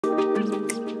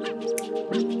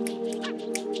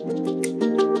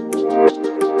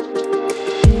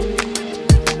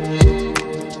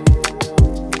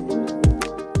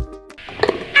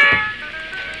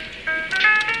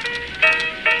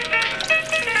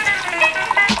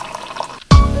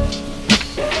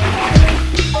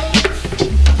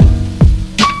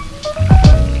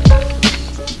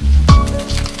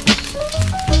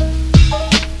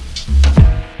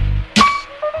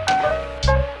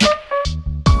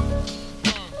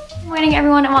morning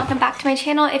everyone and welcome back to my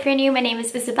channel. If you're new, my name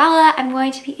is Isabella. I'm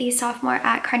going to be a sophomore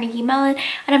at Carnegie Mellon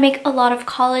and I make a lot of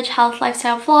college health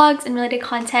lifestyle vlogs and related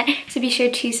content, so be sure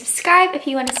to subscribe if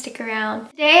you want to stick around.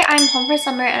 Today I'm home for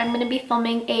summer and I'm going to be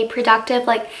filming a productive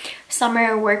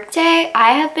summer work day.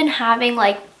 I have been having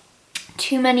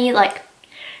too many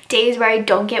days where I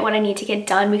don't get what I need to get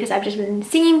done because I've just been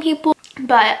seeing people,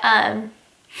 but I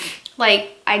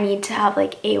need to have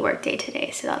a work day today,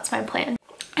 so that's my plan.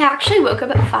 I actually woke up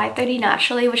at 5:30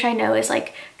 naturally, which I know is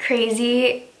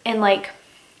crazy and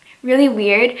really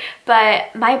weird, but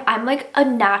I'm a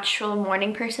natural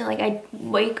morning person. I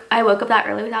woke up that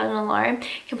early without an alarm,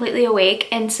 completely awake,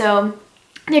 and so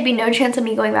there'd be no chance of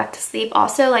me going back to sleep.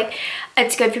 Also,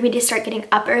 it's good for me to start getting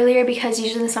up earlier because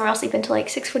usually in the summer I'll sleep until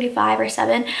 6:45 or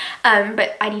 7,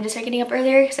 but I need to start getting up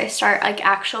earlier because I start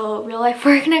actual real life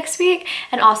work next week.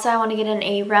 And also I want to get in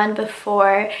a run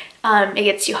before it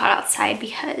gets too hot outside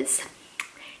because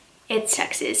it's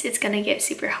Texas. It's gonna get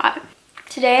super hot.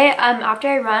 Today, after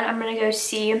I run, I'm gonna go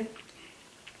see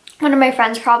one of my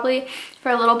friends probably for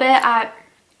a little bit at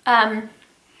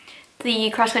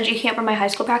the cross-country camp where my high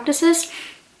school practices.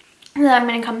 And then I'm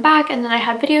gonna come back, and then I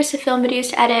have videos to film, videos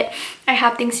to edit. I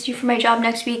have things to do for my job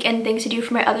next week and things to do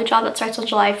for my other job that starts on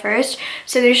July 1st.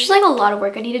 So there's just a lot of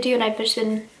work I need to do, and I've just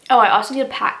been, I also need to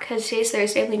pack because today's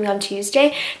Thursday. I'm leaving on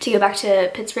Tuesday to go back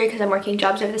to Pittsburgh because I'm working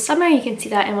jobs over the summer. You can see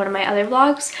that in one of my other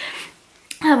vlogs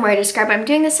where I describe what I'm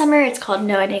doing this summer. It's called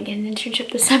No, I Didn't Get an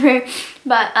Internship this summer.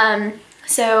 But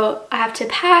so I have to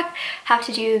pack, have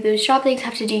to do those job things,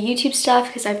 have to do YouTube stuff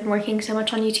because I've been working so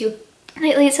much on YouTube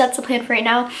lately, so that's the plan for right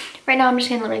now. Right now I'm just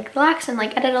gonna relax and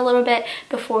edit a little bit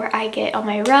before I get on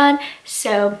my run.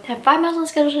 So I have 5 miles on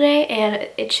schedule today and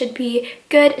it should be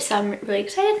good, so I'm really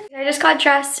excited. I just got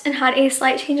dressed and had a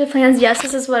slight change of plans. Yes,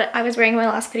 this is what I was wearing in my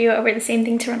last video. I wear the same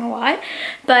thing to run a lot,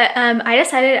 but I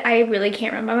decided I really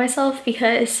can't run by myself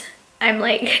because I'm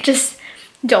just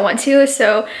don't want to.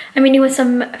 So I'm meeting with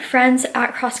some friends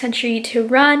at cross country to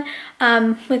run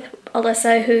with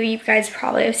Alyssa, who you guys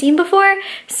probably have seen before.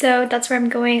 So that's where I'm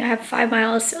going. I have 5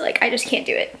 miles, so I just can't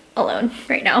do it alone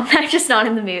right now. I'm just not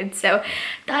in the mood. So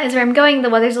that is where I'm going. The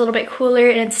weather's a little bit cooler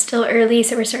and it's still early,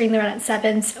 so we're starting the run at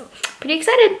 7, so pretty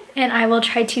excited. And I will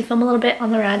try to film a little bit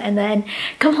on the run and then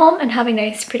come home and have a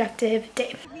nice productive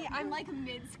day. I'm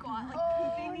mid squat,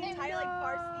 pooping the entire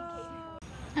varsity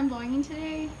cake. I'm vlogging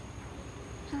today.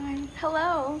 Hi.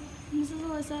 Hello. This is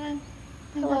Alyssa,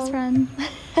 my Hello. best friend.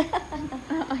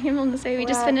 I'm on the way. We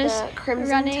just finished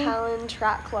running. Talon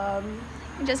Track Club.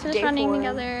 We just finished running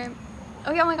together.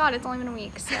 Oh my god, it's only been a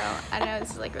week, so I know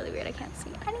this is really weird. I can't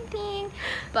see anything,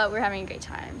 but we're having a great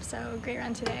time. So great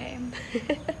run today.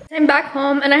 I'm back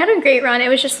home and I had a great run. It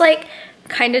was just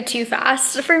kind of too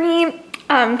fast for me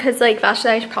because faster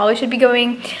than I probably should be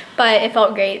going, but it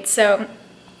felt great. So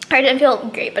I didn't feel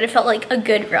great, but it felt like a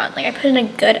good run. I put in a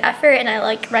good effort and I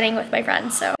like running with my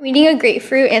friends. So I'm eating a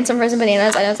grapefruit and some frozen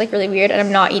bananas. I know it's really weird and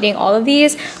I'm not eating all of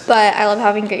these, but I love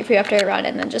having grapefruit after I run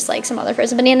and then just some other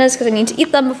frozen bananas because I need to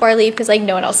eat them before I leave because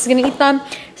no one else is gonna eat them.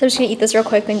 So I'm just gonna eat this real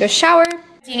quick, then go shower.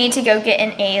 You need to go get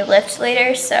in a lift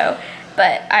later, so,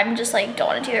 but I'm just don't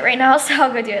want to do it right now, so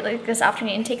I'll go do it this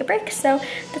afternoon and take a break. So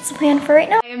that's the plan for right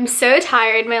now. I am so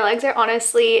tired. My legs are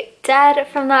honestly dead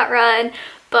from that run,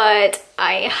 but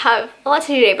I have a lot to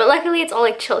do today. But luckily it's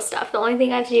all chill stuff. The only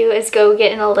thing I have to do is go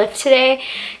get in a lift today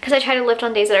because I try to lift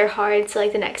on days that are hard, so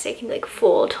the next day can be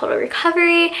full total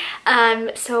recovery.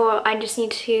 So I just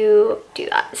need to do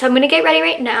that. So I'm gonna get ready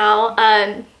right now,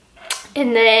 and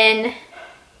then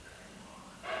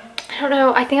I don't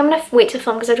know, I think I'm gonna wait to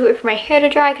film because I have to wait for my hair to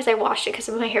dry because I washed it because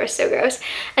my hair was so gross.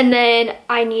 And then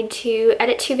I need to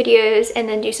edit 2 videos and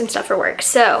then do some stuff for work.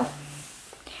 So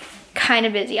kind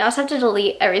of busy. I also have to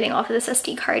delete everything off of this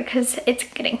SD card because it's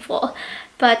getting full.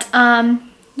 But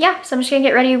yeah, so I'm just gonna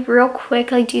get ready real quick,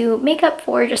 do makeup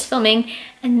for just filming,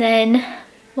 and then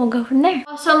we'll go from there.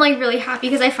 Also, I'm really happy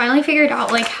because I finally figured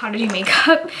out how to do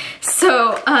makeup.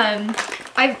 So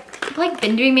I've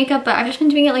been doing makeup, but I've just been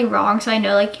doing it wrong. So I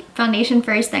know foundation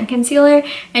first, then concealer,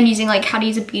 and using how to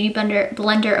use a beauty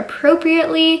blender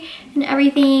appropriately and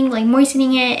everything,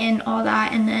 moistening it and all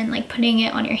that, and then putting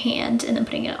it on your hand and then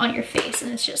putting it on your face,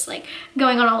 and it's just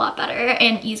going on a lot better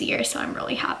and easier. So I'm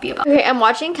really happy about it. Okay, I'm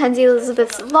watching Kenzie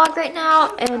Elizabeth's vlog right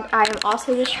now, and I'm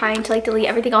also just trying to delete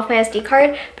everything off my SD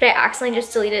card, but I accidentally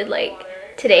just deleted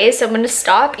today, so I'm gonna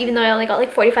stop even though I only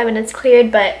got 45 minutes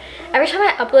cleared. But every time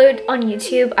I upload on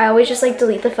YouTube, I always just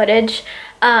delete the footage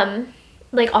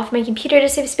off my computer to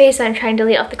save space, and I'm trying to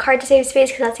delete off the card to save space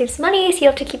because that saves money, so you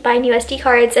don't have to keep buying new SD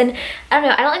cards. And I don't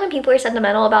know, I don't like when people are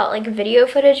sentimental about video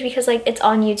footage because it's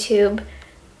on YouTube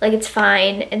like it's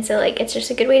fine, and so like it's just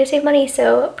a good way to save money.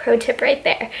 So pro tip right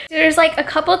there. So there's like a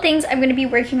couple things I'm gonna be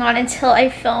working on until I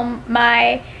film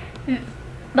my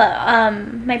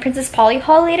my Princess Polly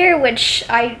haul later, which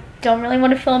I don't really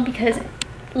want to film because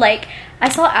like I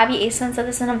saw Abby Asa said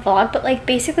this in a vlog, but like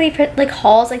basically like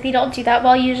hauls, like they don't do that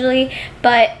well usually,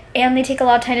 and they take a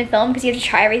lot of time to film because you have to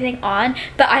try everything on.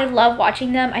 But I love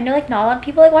watching them. I know like not a lot of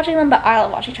people like watching them, but I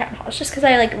love watching try on hauls just because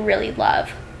I like really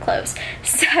love clothes.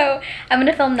 So I'm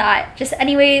gonna film that just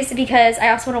anyways because I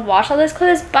also want to wash all those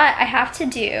clothes, but I have to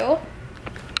do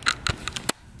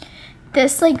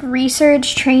this like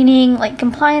research training like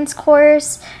compliance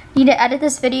course. Need to edit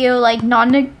this video like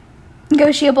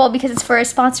non-negotiable because it's for a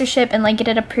sponsorship and like get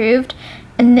it approved,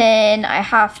 and then I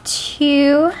have to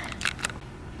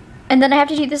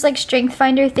do this like strength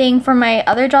finder thing for my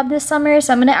other job this summer.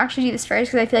 So I'm gonna actually do this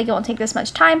first because I feel like it won't take this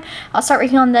much time. I'll start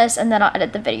working on this and then I'll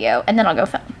edit the video and then I'll go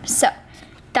film. So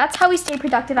that's how we stay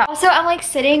productive. Also, I'm like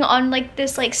sitting on like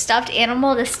this like stuffed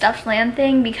animal, this stuffed lamb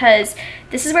thing, because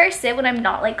this is where I sit when I'm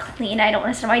not like clean. I don't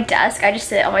want to sit on my desk. I just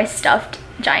sit on my stuffed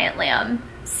giant lamb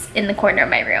in the corner of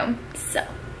my room. So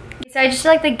I just did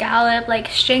like the Gallup like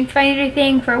strength finder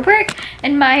thing for work,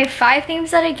 and my 5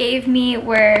 things that it gave me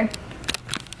were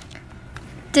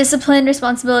discipline,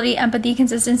 responsibility, empathy,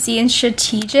 consistency, and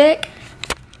strategic.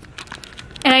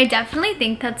 And I definitely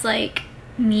think that's like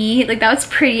me, like that was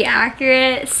pretty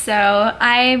accurate. So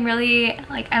I'm really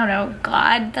like, I don't know,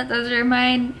 glad that those are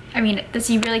mine. I mean,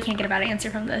 you really can't get a bad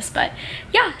answer from this, but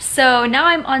yeah. So now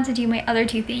I'm on to do my other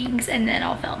 2 things and then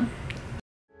I'll film.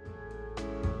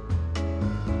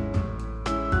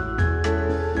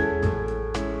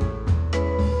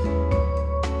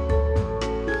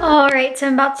 Alright, so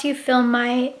I'm about to film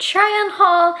my try-on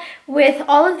haul with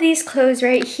all of these clothes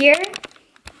right here.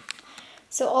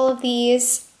 So all of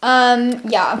these,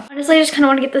 yeah. Honestly, I just kind of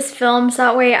want to get this filmed so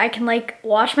that way I can like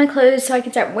wash my clothes so I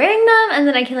can start wearing them and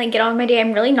then I can like get on with my day.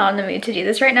 I'm really not in the mood to do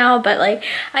this right now, but like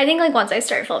I think like once I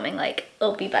start filming, like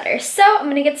it'll be better. So I'm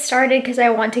gonna get started because I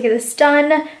want to get this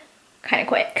done kind of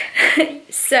quick.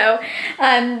 So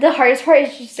the hardest part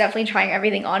is just definitely trying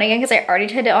everything on again because I already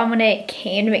tried it on when it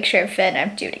came to make sure it fit and I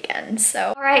have to do it again.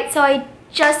 So alright, so I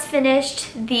just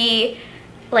finished the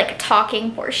like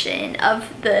talking portion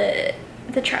of the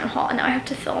try on haul, and now I have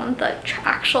to film the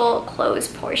actual clothes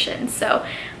portion. So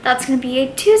that's gonna be a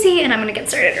doozy and I'm gonna get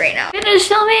started right now. Finished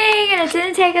filming and it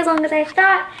didn't take as long as I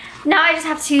thought. Now I just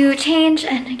have to change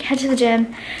and head to the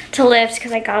gym to lift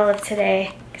because I gotta lift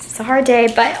today. It's a hard day,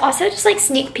 but also just like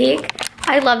sneak peek.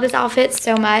 I love this outfit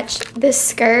so much. This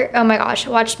skirt, oh my gosh, I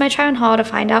watched my try on haul to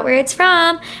find out where it's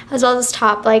from, as well as this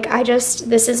top. Like this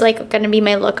is like gonna be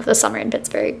my look of the summer in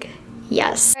Pittsburgh.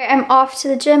 Yes. All right, I'm off to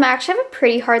the gym. I actually have a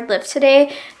pretty hard lift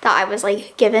today that I was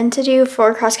like given to do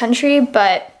for cross country,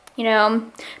 but you know,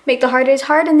 make the hard days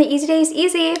hard and the easy days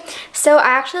easy. So I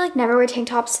actually like never wear tank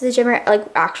tops to the gym or like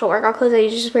actual workout clothes. I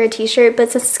usually just wear a t-shirt,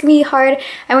 but since it's gonna be hard,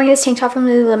 I'm wearing this tank top from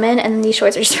Lululemon and then these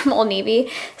shorts are just from Old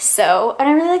Navy. So, and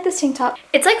I really like this tank top.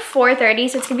 It's like 4:30,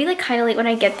 so it's gonna be like kind of late when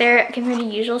I get there compared to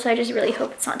usual, so I just really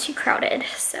hope it's not too crowded.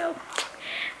 So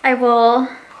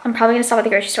I'm probably gonna stop at the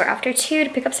grocery store after 2 to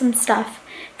pick up some stuff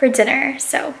for dinner,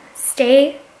 so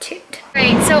stay tuned. All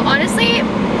right, so honestly,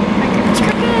 my grip is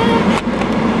crooked.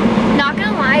 Not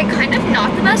gonna lie, kind of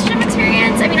not the best gym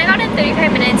experience. I mean, I got in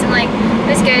 35 minutes and like it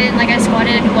was good, and like I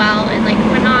squatted well and like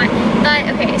whatnot. But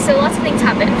okay, so lots of things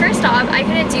happened. First off, I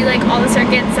couldn't do like all the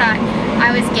circuits that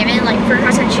I was given like for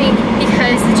cross country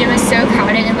because the gym was so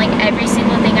crowded and like every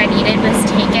single thing I needed was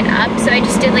taken up. So I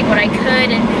just did like what I could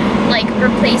and like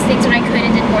replaced things when I could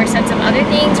and did more sets of other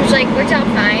things, which like worked out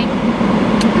fine.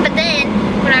 But then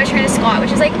when I was trying to squat, which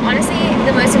is like honestly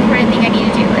the most important thing I need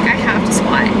to do, like I have to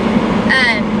squat.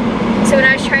 So when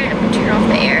I was trying to turn off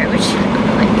the air, which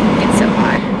like it's so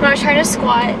hot. When I was trying to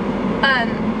squat,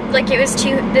 like it was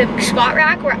the squat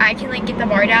rack where I can like get the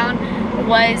bar down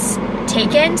was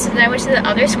taken. So then I went to the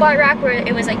other squat rack where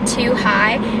it was like too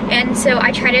high, and so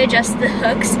I tried to adjust the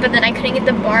hooks, but then I couldn't get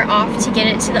the bar off to get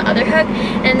it to the other hook.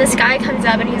 And this guy comes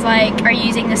up and he's like, "Are you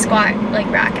using the squat like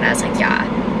rack?" And I was like, "Yeah."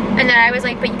 And then I was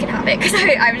like, "But you can have it," because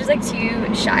I was just like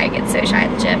too shy. I get so shy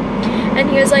at the gym. And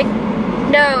he was like,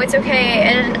 "No, it's okay."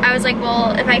 And I was like,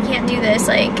 "Well, if I can't do this,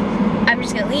 like I'm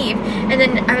just gonna leave. And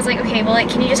then I was like, okay, well, like,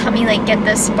 can you just help me like get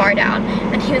this bar down?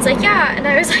 And he was like, yeah. And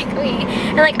I was like, okay.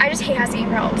 And like, I just hate asking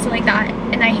for help, so like that,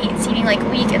 and I hate seeming like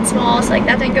weak and small, so like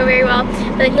that didn't go very well.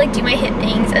 But then he like do my hip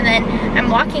things, and then I'm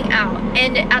walking out,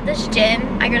 and at this gym,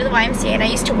 I go to the YMCA, and I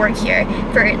used to work here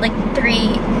for like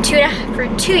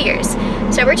 2 years.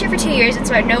 So I worked here for 2 years, and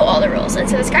so I know all the rules. And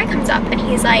so this guy comes up, and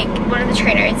he's like one of the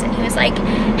trainers, and he was like,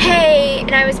 hey,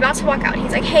 and I was about to walk out, and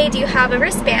he's like, hey, do you have a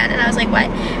wristband? And I was like, what?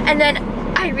 And then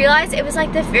I realized it was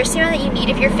like the first thing that you need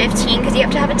if you're 15, because you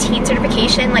have to have a teen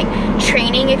certification, like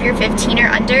training if you're 15 or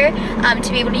under,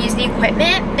 to be able to use the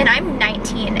equipment. And I'm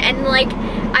 19, and like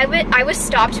I was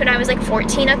stopped when I was like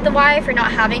 14 at the Y for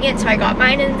not having it, so I got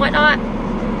mine and whatnot.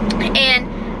 And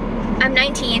I'm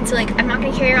 19, so like I'm not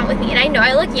gonna carry it around with me. And I know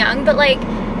I look young, but like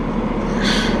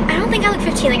I don't think I look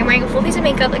 15. Like I'm wearing a full face of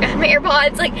makeup, like I have my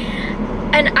AirPods, like,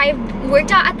 and I've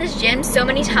worked out at this gym so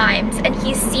many times, and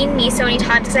he's seen me so many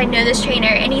times because I know this trainer,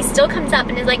 and he still comes up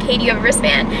and is like, hey, do you have a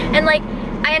wristband? And like,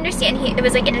 I understand it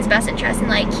was like in his best interest, and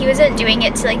like he wasn't doing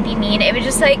it to like be mean. It was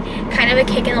just like kind of a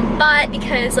kick in the butt,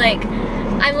 because like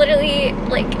I'm literally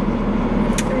like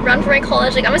run for my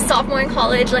college, like I'm a sophomore in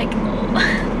college, like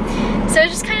so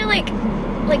it's just kind of like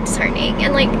disheartening.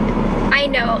 And like I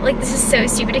know like this is so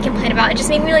stupid to complain about, it just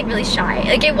made me like really shy.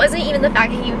 Like it wasn't even the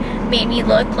fact that you made me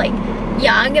look like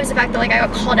young, it was the fact that like I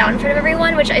got called out in front of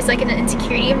everyone, which is like an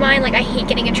insecurity of mine. Like I hate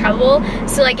getting in trouble,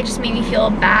 so like it just made me feel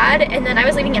bad. And then I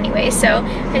was leaving anyway, so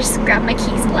I just grabbed my keys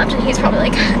and left, and he was probably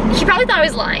like he probably thought I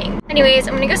was lying. Anyways,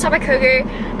 I'm gonna go stop at Kroger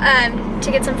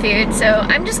to get some food, so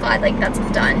I'm just glad like that's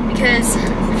done, because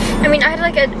I mean I had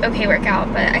like an okay workout,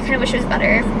 but I kind of wish it was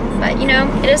better, but you know,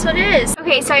 it is what it is.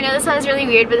 Okay, so I know this sounds really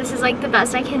weird, but this is like the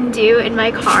best I can do in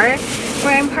my car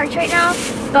where I'm parked right now.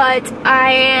 But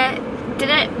I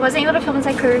wasn't able to film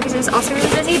inside Kroger because it was also really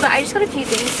busy, but I just got a few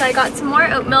things. So I got some more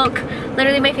oat milk,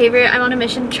 literally my favorite. I'm on a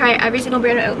mission to try every single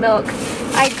brand of oat milk.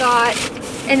 I got,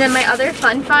 and then my other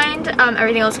fun find,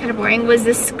 everything else kind of boring, was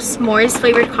this s'mores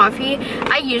flavored coffee.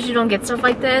 I usually don't get stuff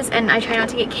like this, and I try not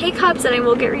to get K-cups, and I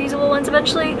will get reusable ones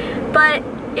eventually, but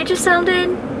it just sounded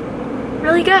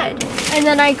really good. And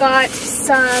then I got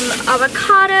some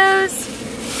avocados,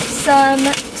 some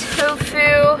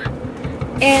tofu,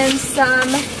 and some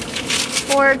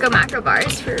Go macro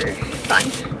bars for fun.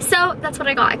 So that's what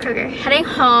I got at Kroger. Heading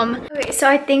home. Okay, so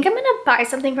I think I'm gonna buy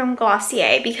something from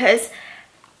Glossier, because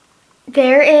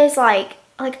there is like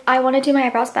I want to do my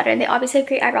eyebrows better, and they obviously have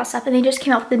great eyebrow stuff, and they just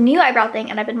came out with the new eyebrow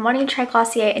thing, and I've been wanting to try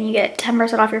Glossier, and you get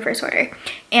 10% off your first order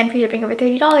and free shipping over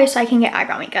 $30, so I can get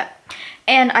eyebrow makeup.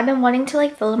 And I've been wanting to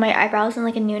like fill in my eyebrows in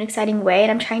like a new and exciting way,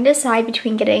 and I'm trying to decide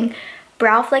between getting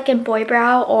brow flick and boy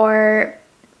brow, or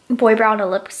boy brow and a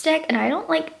lipstick. And I don't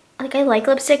like I like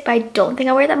lipstick, but I don't think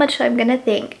I wear it that much, so I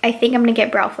think I'm gonna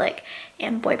get brow flick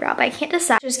and boy brow, but I can't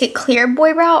decide. Just get clear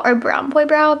boy brow or brown boy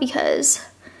brow, because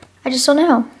I just don't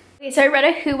know. Okay, so I read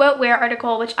a Who What Wear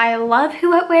article, which I love Who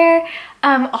What Wear,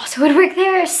 also would work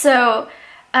there, so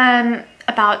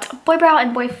about boy brow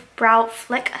and boy brow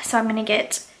flick. So I'm gonna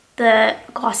get the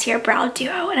Glossier Brow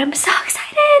Duo, and I'm so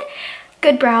excited.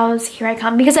 Good brows, here I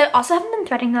come, because I also haven't been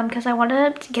threading them, because I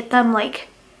wanted to get them like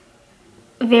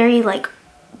very like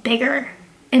bigger,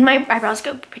 and my eyebrows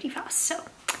go pretty fast. So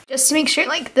just to make sure,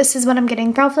 like this is what I'm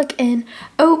getting: brow flick in,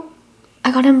 oh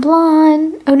I got in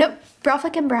blonde, oh no, brow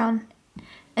flick in brown,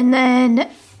 and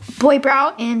then boy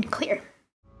brow in clear.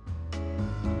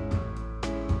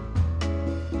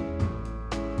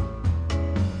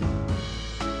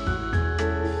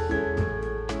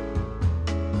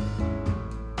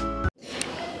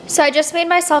 So I just made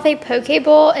myself a poke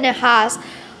bowl, and it has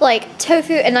like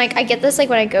tofu, and like I get this like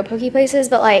when I go poke places,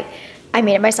 but like I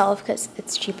made it myself because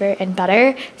it's cheaper and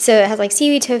better. So it has like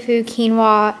seaweed, tofu,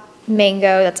 quinoa,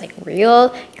 mango that's like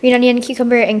real, green onion,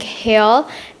 cucumber, and kale.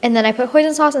 And then I put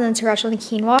hoisin sauce and then sriracha and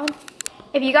quinoa.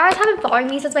 If you guys have been following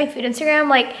me since my food Instagram,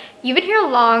 like you've been here a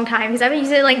long time, because I've been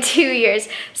using it in like 2 years.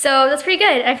 So that's pretty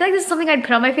good. And I feel like this is something I'd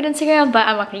put on my food Instagram, but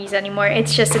I'm not gonna use it anymore.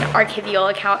 It's just an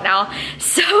archival account now.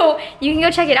 So you can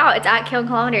go check it out. It's at Killing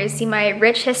Kilometers. See my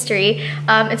rich history.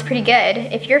 It's pretty good.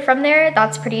 If you're from there,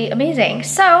 that's pretty amazing.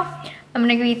 So I'm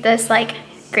gonna go eat this like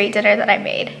great dinner that I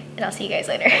made, and I'll see you guys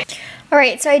later.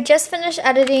 Alright, so I just finished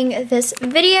editing this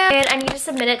video, and I need to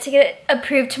submit it to get it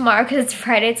approved tomorrow because it's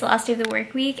Friday, it's the last day of the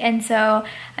work week, and so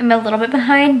I'm a little bit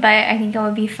behind, but I think it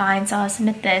will be fine, so I'll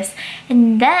submit this.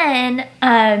 And then,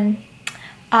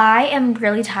 I am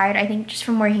really tired, I think, just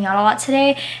from working out a lot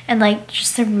today, and like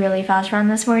just a really fast run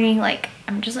this morning. Like,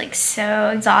 I'm just like so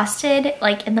exhausted,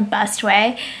 like in the best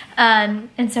way.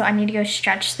 And so I need to go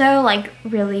stretch though, like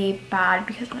really bad,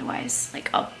 because otherwise like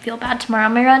I'll feel bad tomorrow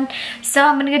on my run. So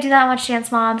I'm gonna go do that and watch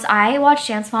Dance Moms. I watch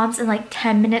Dance Moms in like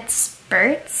 10-minute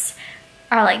spurts,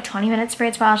 or like 20-minute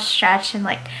spurts, while I'll stretch and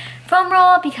like foam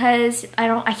roll, because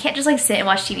I can't just like sit and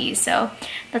watch TV. So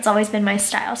that's always been my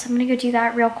style. So I'm gonna go do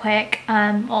that real quick.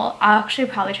 Well, I'll actually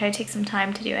probably try to take some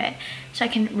time to do it so I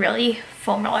can really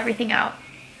foam roll everything out.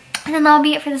 And then that'll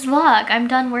be it for this vlog. I'm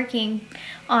done working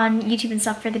on YouTube and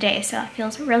stuff for the day, so that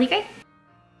feels really great.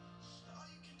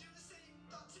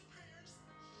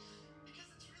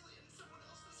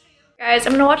 Guys,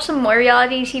 I'm gonna watch some more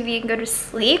reality TV and go to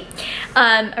sleep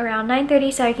around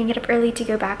 9:30 so I can get up early to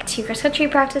go back to cross country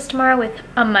practice tomorrow with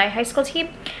my high school team.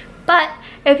 But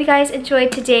I hope you guys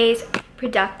enjoyed today's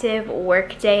productive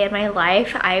work day in my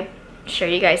life. I'm sure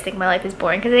you guys think my life is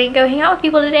boring because I didn't go hang out with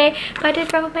people today, but I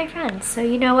did run with my friends. So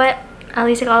you know what? At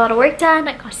least I got a lot of work done,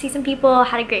 I got to see some people,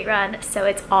 had a great run, so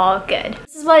it's all good.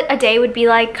 This is what a day would be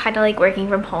like, kind of like working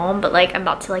from home, but like I'm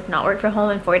about to like not work from home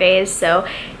in 4 days, so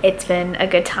it's been a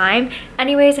good time.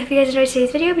 Anyways, if you guys enjoyed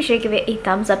today's video, be sure to give it a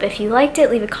thumbs up if you liked it,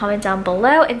 leave a comment down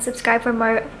below, and subscribe for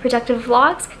more productive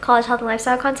vlogs, college health and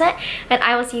lifestyle content, and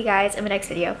I will see you guys in my next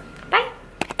video.